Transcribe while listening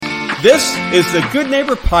This is the Good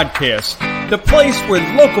Neighbor Podcast, the place where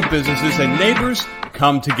local businesses and neighbors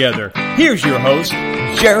come together. Here's your host,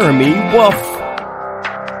 Jeremy Wolf.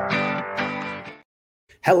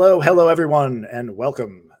 Hello, everyone, and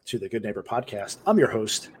welcome to the Good Neighbor Podcast. I'm your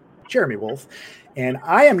host, Jeremy Wolf, and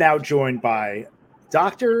I am now joined by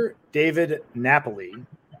Dr. David Napoli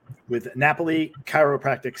with Napoli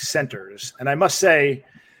Chiropractic Centers. And I must say,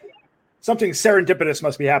 something serendipitous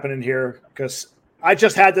must be happening here because I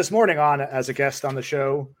just had this morning on as a guest on the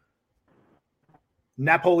show,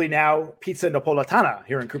 Napoli Now Pizza Napolitana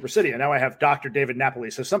here in Cooper City. And now I have Dr. David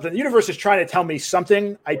Napoli. So the universe is trying to tell me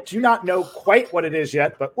something. I do not know quite what it is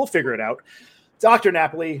yet, but we'll figure it out. Dr.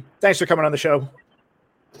 Napoli, thanks for coming on the show.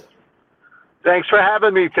 Thanks for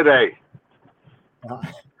having me today.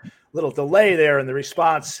 Little delay there in the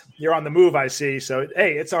response. You're on the move, I see. So,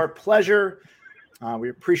 hey, it's our pleasure. We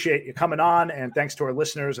appreciate you coming on, and thanks to our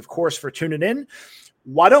listeners, of course, for tuning in.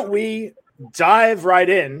 Why don't we dive right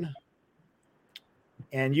in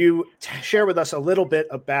and you share with us a little bit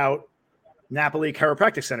about Napoli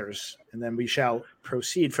Chiropractic Centers, and then we shall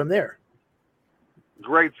proceed from there.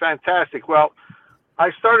 Great, fantastic. Well,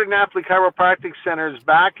 I started Napoli Chiropractic Centers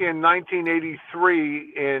back in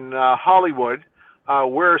 1983 in Hollywood.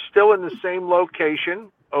 We're still in the same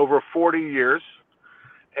location over 40 years,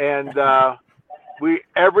 and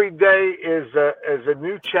every day is a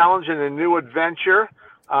new challenge and a new adventure.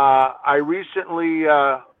 I recently,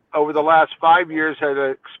 over the last 5 years, had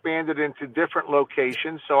expanded into different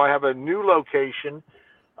locations. So I have a new location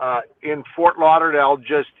in Fort Lauderdale,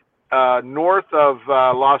 just north of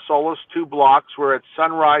Los Olas, 2 blocks. We're at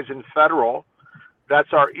Sunrise and Federal.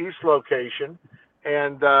 That's our east location,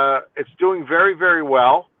 and it's doing very, very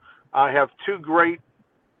well. I have 2 great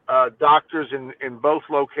doctors in both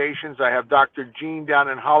locations. I have Dr. Jean down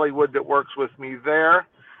in Hollywood that works with me there,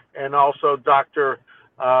 and also Dr.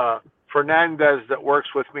 Fernandez that works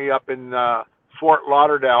with me up in Fort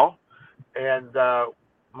Lauderdale. And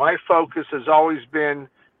my focus has always been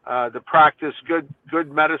to practice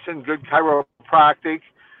good medicine, good chiropractic,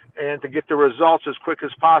 and to get the results as quick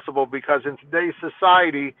as possible, because in today's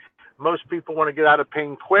society, most people want to get out of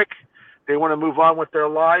pain quick. They want to move on with their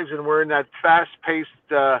lives, and we're in that fast-paced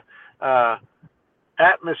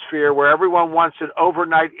atmosphere where everyone wants it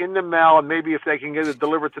overnight in the mail, and maybe if they can get it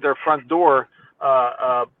delivered to their front door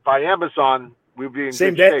by Amazon, we'd be in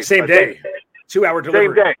same good day, shape. same day, 2-hour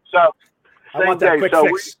delivery. Same day. So I want that quick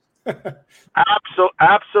fix.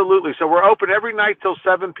 Absolutely. So we're open every night till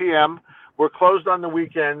 7 p.m. We're closed on the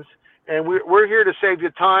weekends. And we're here to save you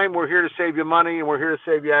time, we're here to save you money, and we're here to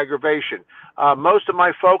save you aggravation. Most of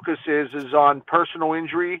my focus is on personal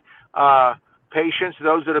injury patients,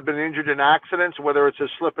 those that have been injured in accidents, whether it's a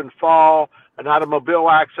slip and fall, an automobile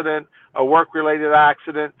accident, a work-related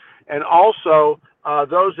accident, and also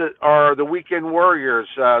those that are the weekend warriors,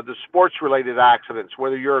 the sports-related accidents,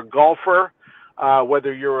 whether you're a golfer,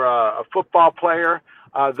 whether you're a football player.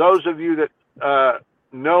 Those of you that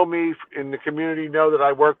know me in the community know that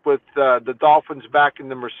I worked with the Dolphins back in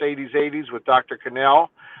the Mercedes 80s with Dr.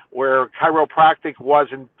 Cannell, where chiropractic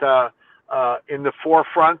wasn't in the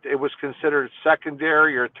forefront. It was considered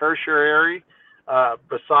secondary or tertiary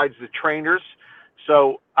besides the trainers.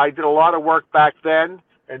 So I did a lot of work back then,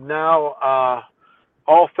 and now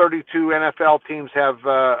all 32 NFL teams have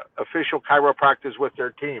official chiropractors with their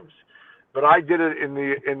teams. But I did it in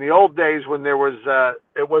the old days when there was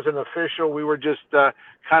it wasn't official. We were just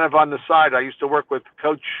kind of on the side. I used to work with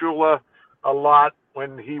Coach Shula a lot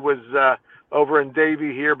when he was over in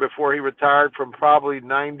Davie here before he retired from probably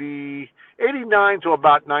 89 to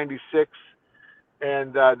about 96,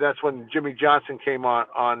 and that's when Jimmy Johnson came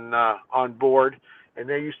on board. And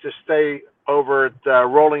they used to stay over at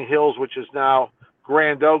Rolling Hills, which is now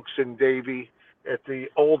Grand Oaks in Davie, at the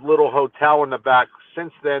old little hotel in the back.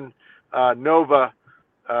 Since then, Nova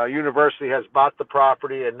University has bought the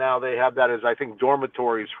property, and now they have that as, I think,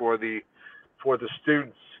 dormitories for the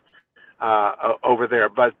students over there.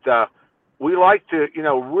 But we like to,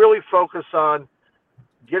 really focus on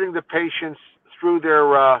getting the patients through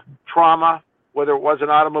their trauma, whether it was an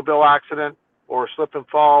automobile accident or slip and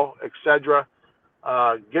fall, etc.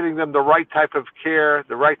 Getting them the right type of care,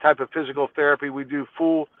 the right type of physical therapy. We do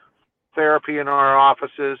full therapy in our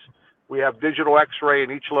offices. We have digital x-ray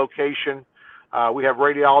in each location. We have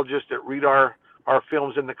radiologists that read our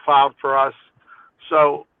films in the cloud for us.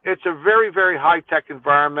 So it's a very, very high-tech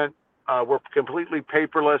environment. We're completely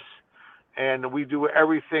paperless, and we do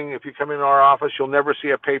everything. If you come into our office, you'll never see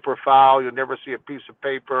a paper file. You'll never see a piece of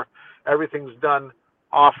paper. Everything's done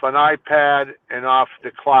off an iPad and off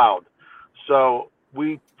the cloud. So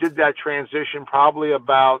we did that transition probably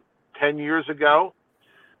about 10 years ago.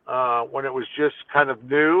 when it was just kind of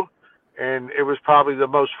new. And it was probably the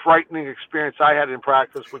most frightening experience I had in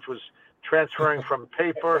practice, which was transferring from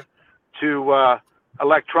paper to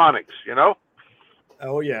electronics,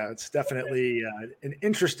 Oh yeah, it's definitely an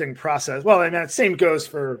interesting process. Well, I mean, the same goes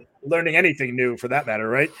for learning anything new, for that matter,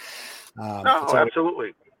 right? No,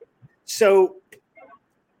 absolutely. So,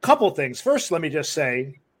 couple things. First, let me just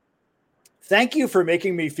say, thank you for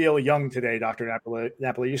making me feel young today, Dr.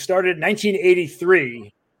 Napoli. You started in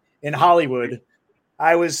 1983 in Hollywood.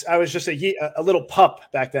 I was just a little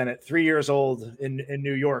pup back then at 3 years old in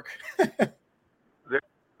New York.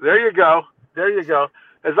 There you go. There you go.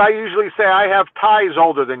 As I usually say, I have ties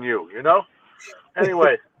older than you,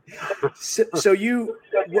 Anyway. So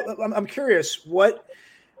I'm curious,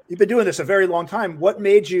 you've been doing this a very long time. What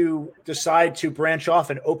made you decide to branch off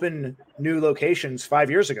and open new locations 5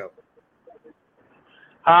 years ago?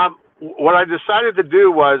 What I decided to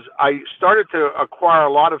do was I started to acquire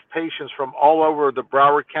a lot of patients from all over the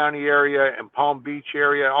Broward County area and Palm Beach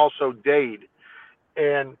area, also Dade.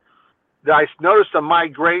 And I noticed a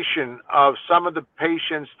migration of some of the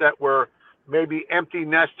patients that were maybe empty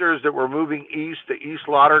nesters that were moving east to East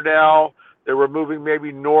Lauderdale. They were moving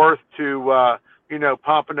maybe north to,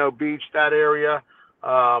 Pompano Beach, that area.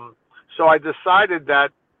 So I decided that,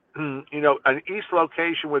 an east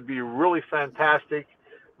location would be really fantastic.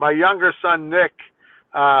 My younger son, Nick,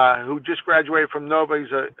 who just graduated from Nova,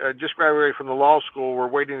 just graduated from the law school. We're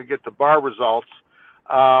waiting to get the bar results.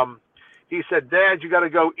 He said, Dad, you got to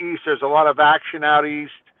go east. There's a lot of action out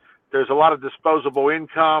east. There's a lot of disposable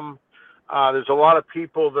income. There's a lot of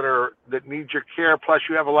people that need your care. Plus,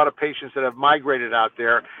 you have a lot of patients that have migrated out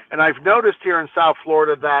there. And I've noticed here in South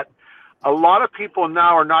Florida that a lot of people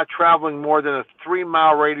now are not traveling more than a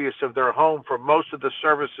 3-mile radius of their home for most of the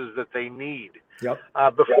services that they need. Yep.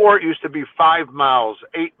 Before it used to be 5 miles,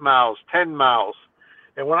 8 miles, 10 miles.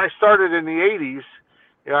 And when I started in the 80s,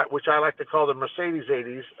 which I like to call the Mercedes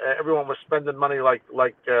 80s, everyone was spending money like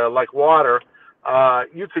water.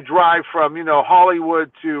 You could drive from,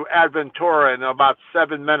 Hollywood to Aventura in about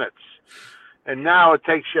 7 minutes. And now it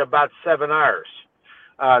takes you about 7 hours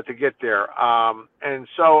to get there. And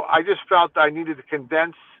so I just felt I needed to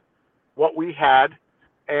condense what we had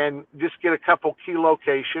and just get a couple key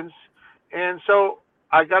locations. And so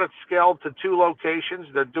I got it scaled to 2 locations.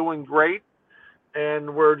 They're doing great.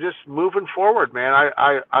 And we're just moving forward, man.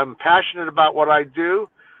 I'm passionate about what I do.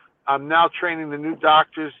 I'm now training the new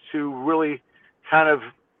doctors to really kind of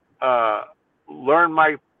learn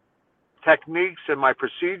my techniques and my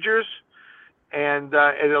procedures. And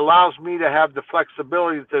it allows me to have the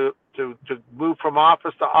flexibility to move from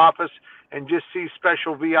office to office and just see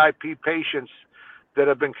special VIP patients that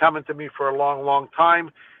have been coming to me for a long, long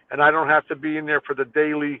time. And I don't have to be in there for the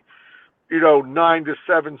daily 9 to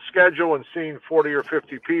 7 schedule and seeing 40 or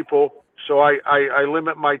 50 people. So I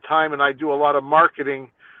limit my time, and I do a lot of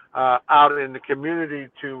marketing out in the community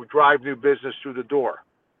to drive new business through the door.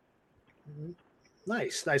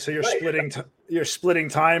 Nice. So you're splitting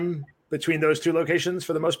time between those 2 locations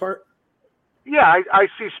for the most part? Yeah, I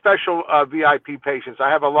see special VIP patients. I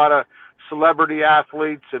have a lot of celebrity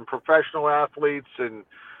athletes and professional athletes and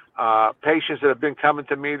patients that have been coming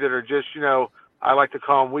to me that are just, I like to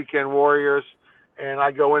call them weekend warriors, and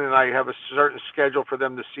I go in and I have a certain schedule for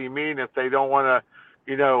them to see me. And if they don't want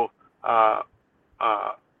to,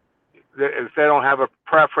 if they don't have a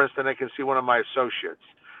preference, then they can see one of my associates.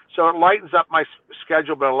 So it lightens up my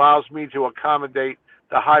schedule, but allows me to accommodate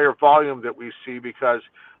the higher volume that we see because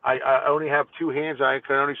I only have 2 hands. And I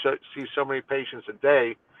can only see so many patients a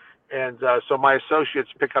day. And so my associates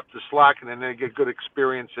pick up the slack, and then they get good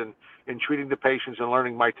experience in treating the patients and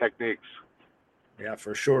learning my techniques. Yeah,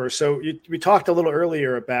 for sure. So we talked a little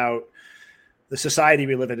earlier about the society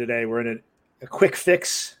we live in today. We're in a quick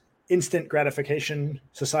fix, instant gratification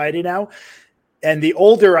society now. And the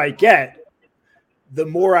older I get, the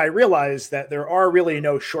more I realize that there are really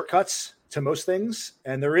no shortcuts to most things,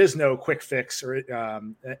 and there is no quick fix.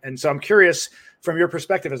 And so I'm curious, from your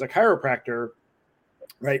perspective as a chiropractor,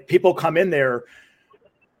 right? People come in there.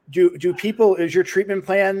 Is your treatment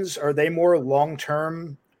plans, are they more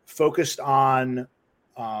long-term, focused on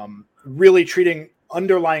really treating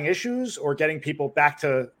underlying issues, or getting people back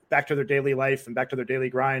to their daily life and back to their daily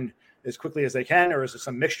grind as quickly as they can? Or is it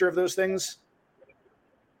some mixture of those things?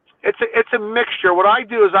 It's a mixture. What I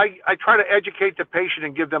do is I try to educate the patient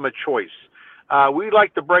and give them a choice. We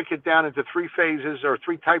like to break it down into 3 phases or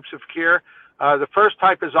 3 types of care. The first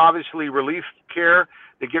type is obviously relief care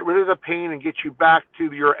to get rid of the pain and get you back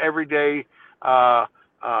to your everyday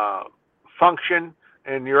function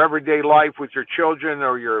and your everyday life with your children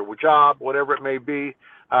or your job, whatever it may be.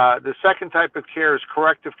 The second type of care is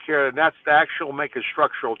corrective care, and that's the actual make a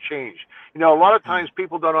structural change. A lot of times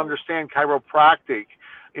people don't understand chiropractic.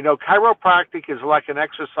 Chiropractic is like an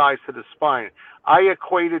exercise to the spine. I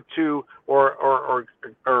equate it to, or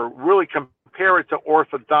really compare it to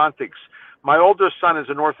orthodontics. My older son is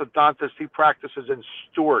an orthodontist. He practices in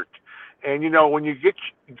Stewart. And, when you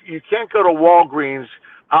can't go to Walgreens,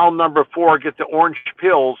 aisle number 4, get the orange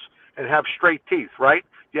pills and have straight teeth, right?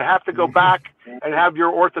 You have to go back and have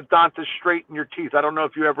your orthodontist straighten your teeth. I don't know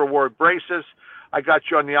if you ever wore braces. I got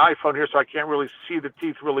you on the iPhone here, so I can't really see the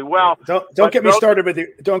teeth really well. Don't get me started with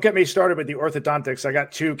the orthodontics. I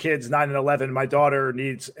got 2 kids, 9 and 11. My daughter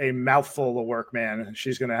needs a mouthful of work, man.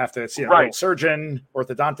 She's going to have to see a real surgeon,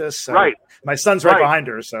 orthodontist. So right. My son's right behind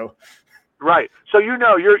her. So. Right. So you're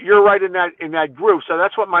right in that group. So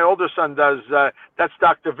that's what my older son does. That's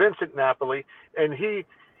Dr. Vincent Napoli, and he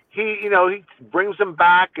brings them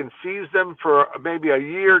back and sees them for maybe a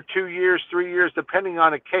year, 2 years, 3 years, depending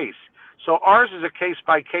on a case. So ours is a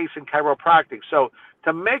case-by-case in chiropractic. So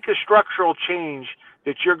to make a structural change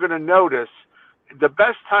that you're going to notice, the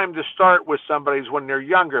best time to start with somebody is when they're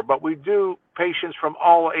younger. But we do patients from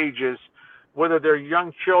all ages, whether they're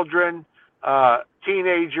young children,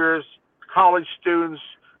 teenagers, college students,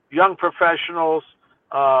 young professionals,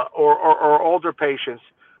 or older patients.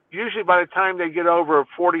 Usually by the time they get over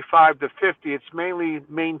 45 to 50, it's mainly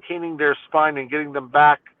maintaining their spine and getting them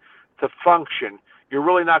back to function. You're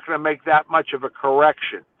really not going to make that much of a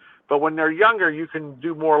correction. But when they're younger, you can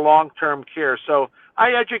do more long-term care. So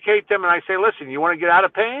I educate them and I say, listen, you want to get out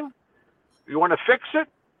of pain? You want to fix it?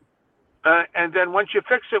 And then once you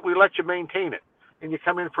fix it, we let you maintain it. And you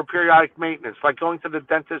come in for periodic maintenance, like going to the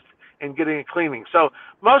dentist and getting a cleaning. So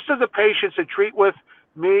most of the patients that treat with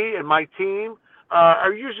me and my team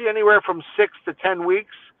are usually anywhere from 6 to 10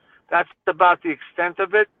 weeks. That's about the extent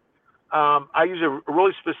of it. I use a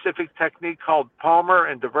really specific technique called Palmer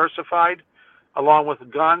and Diversified, along with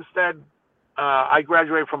Gonstead. I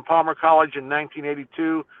graduated from Palmer College in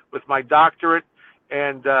 1982 with my doctorate,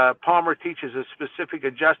 and Palmer teaches a specific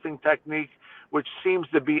adjusting technique, which seems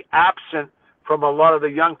to be absent from a lot of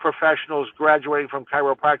the young professionals graduating from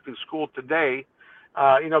chiropractic school today.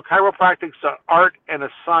 Chiropractic's an art and a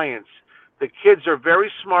science. The kids are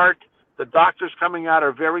very smart. The doctors coming out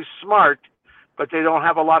are very smart, but they don't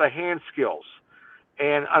have a lot of hand skills.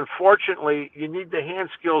 And unfortunately, you need the hand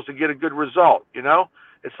skills to get a good result.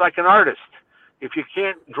 It's like an artist. If you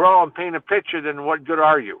can't draw and paint a picture, then what good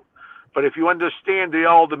are you? But if you understand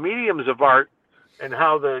all the mediums of art and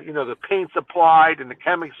how the paint's applied and the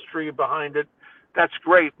chemistry behind it, that's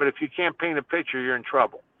great. But if you can't paint a picture, you're in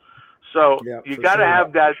trouble. So you got to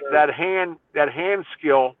have that hand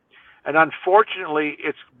skill. And unfortunately,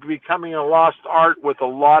 it's becoming a lost art with a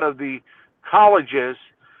lot of the colleges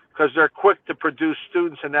because they're quick to produce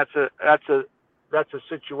students, and that's a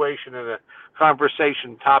situation and a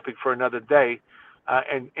conversation topic for another day.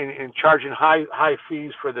 And charging high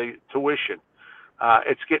fees for the tuition.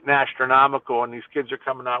 It's getting astronomical, and these kids are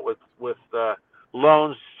coming out with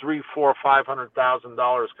loans, $300,000, $400,000,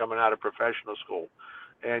 $500,000 coming out of professional school.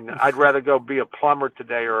 And I'd rather go be a plumber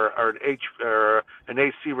today or an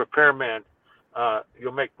AC repairman.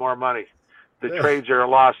 You'll make more money. The trades are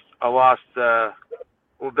lost.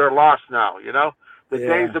 They're lost now. The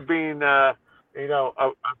days of being, going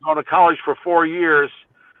to college for 4 years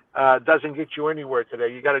doesn't get you anywhere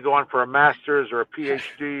today. You got to go on for a master's or a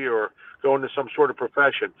PhD or go into some sort of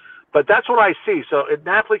profession. But that's what I see. So at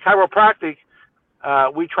Napoli Chiropractic,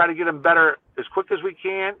 we try to get them better as quick as we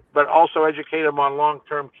can, but also educate them on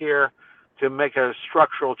long-term care to make a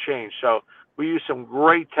structural change. So we use some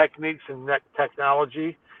great techniques and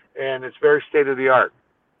technology, and it's very state-of-the-art.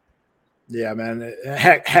 Yeah, man.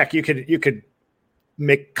 Heck, you could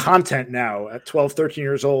make content now at 12, 13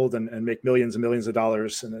 years old and make millions and millions of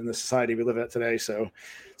dollars in the society we live in today. So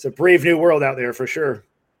it's a brave new world out there for sure.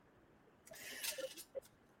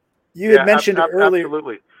 You had mentioned earlier.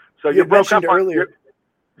 Absolutely. So you broke up earlier.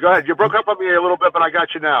 Go ahead. You broke up on me a little bit, but I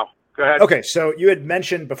got you now. Go ahead. Okay. So you had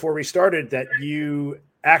mentioned before we started that you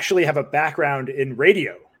actually have a background in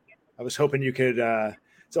radio. I was hoping you could,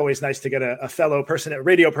 it's always nice to get a fellow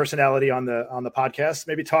radio personality on the podcast.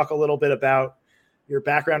 Maybe talk a little bit about your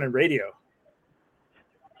background in radio.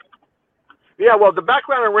 Yeah, well, the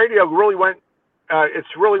background in radio really went, it's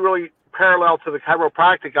really, really parallel to the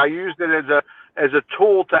chiropractic. I used it as a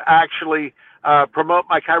tool to actually promote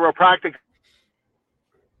my chiropractic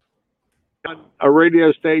on a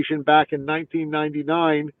radio station back in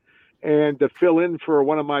 1999 and to fill in for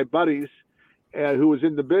one of my buddies who was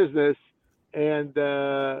in the business. And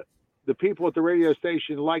the the people at the radio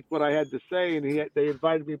station liked what I had to say, and they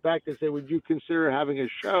invited me back and said, would you consider having a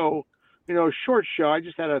show, a short show? I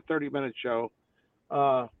just had a 30-minute show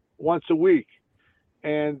once a week.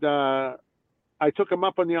 And I took them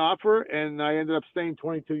up on the offer, and I ended up staying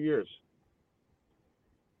 22 years.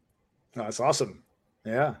 Oh, that's awesome.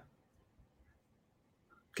 Yeah.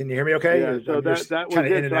 Can you hear me okay? Yeah, so that was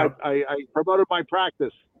it. So I promoted my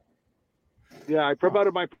practice. Yeah, I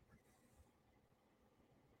promoted my.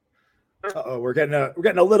 Uh-oh, we're getting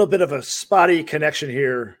a little bit of a spotty connection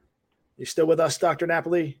here. You still with us, Dr.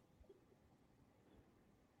 Napoli?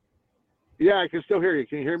 Yeah, I can still hear you.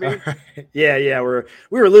 Can you hear me? Yeah.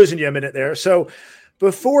 We were losing you a minute there. So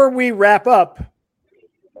before we wrap up,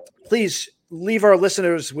 please leave our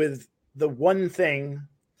listeners with the one thing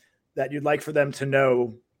that you'd like for them to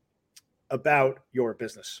know about your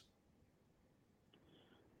business.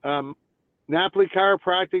 Napoli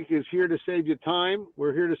Chiropractic is here to save you time.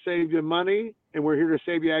 We're here to save you money, and we're here to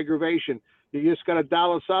save you aggravation. You just got to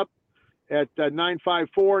dial us up at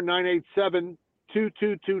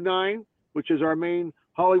 954-987-2229, which is our main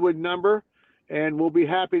Hollywood number, and we'll be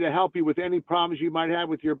happy to help you with any problems you might have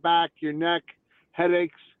with your back, your neck,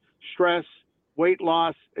 headaches, stress, weight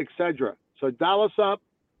loss, etc. So dial us up,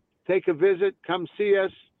 take a visit, come see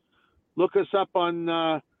us, look us up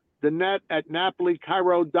on the net at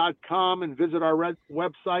napolichiro.com and visit our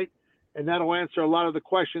website, and that'll answer a lot of the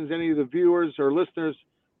questions any of the viewers or listeners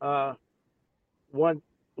want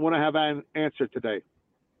to have an answer today.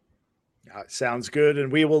 Sounds good.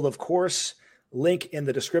 And we will, of course, link in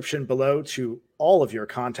the description below to all of your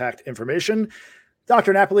contact information.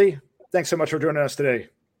 Dr. Napoli, thanks so much for joining us today.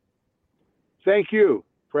 Thank you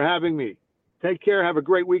for having me. Take care. Have a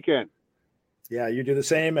great weekend. Yeah, you do the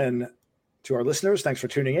same. And to our listeners, thanks for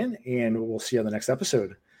tuning in, and we'll see you on the next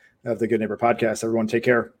episode of the Good Neighbor Podcast. Everyone, take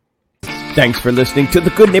care. Thanks for listening to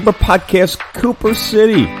the Good Neighbor Podcast, Cooper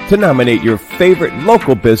City. To nominate your favorite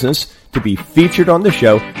local business to be featured on the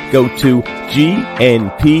show, go to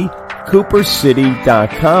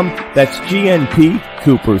gnpcoopercity.com. That's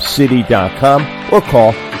gnpcoopercity.com, or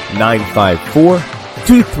call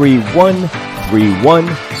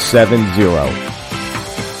 954-231-3170.